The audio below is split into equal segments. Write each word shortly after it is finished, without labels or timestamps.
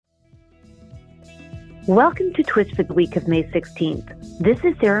Welcome to Twist for the week of May 16th. This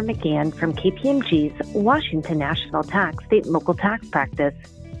is Sarah McGann from KPMG's Washington National Tax State and Local Tax Practice.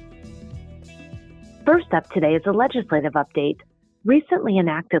 First up today is a legislative update. Recently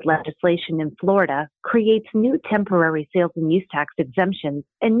enacted legislation in Florida creates new temporary sales and use tax exemptions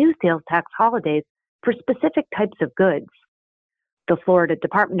and new sales tax holidays for specific types of goods. The Florida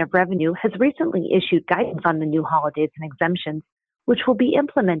Department of Revenue has recently issued guidance on the new holidays and exemptions, which will be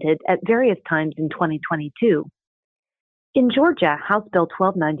implemented at various times in 2022. In Georgia, House Bill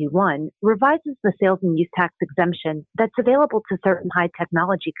 1291 revises the sales and use tax exemption that's available to certain high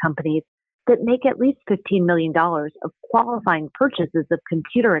technology companies that make at least $15 million of qualifying purchases of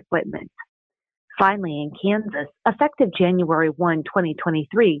computer equipment. Finally, in Kansas, effective January 1,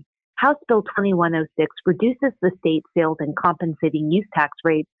 2023, House Bill 2106 reduces the state sales and compensating use tax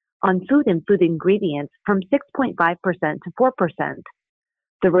rate on food and food ingredients from 6.5% to 4%.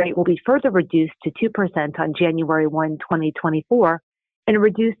 The rate will be further reduced to 2% on January 1, 2024, and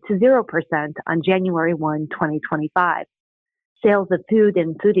reduced to 0% on January 1, 2025. Sales of food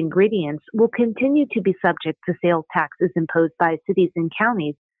and food ingredients will continue to be subject to sales taxes imposed by cities and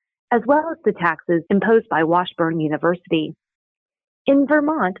counties, as well as the taxes imposed by Washburn University. In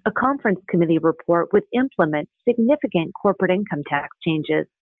Vermont, a conference committee report would implement significant corporate income tax changes,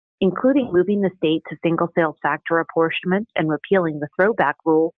 including moving the state to single sales factor apportionment and repealing the throwback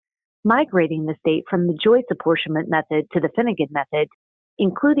rule, migrating the state from the Joyce apportionment method to the Finnegan method,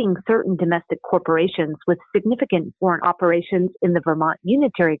 including certain domestic corporations with significant foreign operations in the Vermont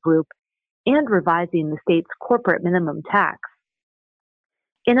Unitary Group, and revising the state's corporate minimum tax.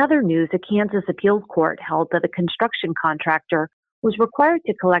 In other news, a Kansas appeals court held that a construction contractor was required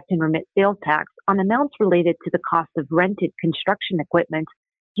to collect and remit sales tax on amounts related to the cost of rented construction equipment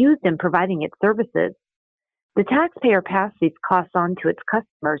used in providing its services. The taxpayer passed these costs on to its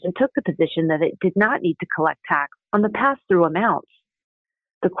customers and took the position that it did not need to collect tax on the pass-through amounts.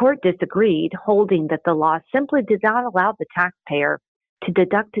 The court disagreed, holding that the law simply did not allow the taxpayer to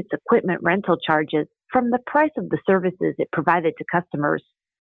deduct its equipment rental charges from the price of the services it provided to customers.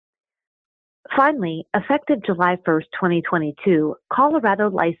 Finally, effective July 1st, 2022, Colorado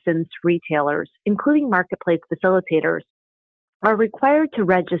licensed retailers, including marketplace facilitators, are required to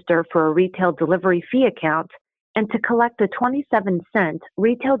register for a retail delivery fee account and to collect a 27-cent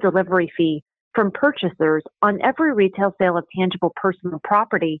retail delivery fee from purchasers on every retail sale of tangible personal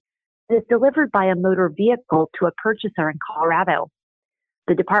property that is delivered by a motor vehicle to a purchaser in Colorado.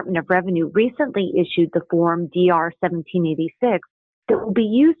 The Department of Revenue recently issued the Form DR 1786 that will be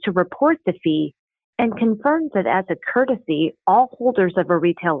used to report the fee and confirms that as a courtesy, all holders of a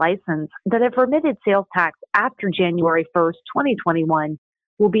retail license that have remitted sales tax after January 1st, 2021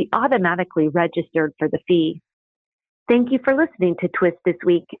 will be automatically registered for the fee. Thank you for listening to Twist this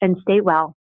week, and stay well.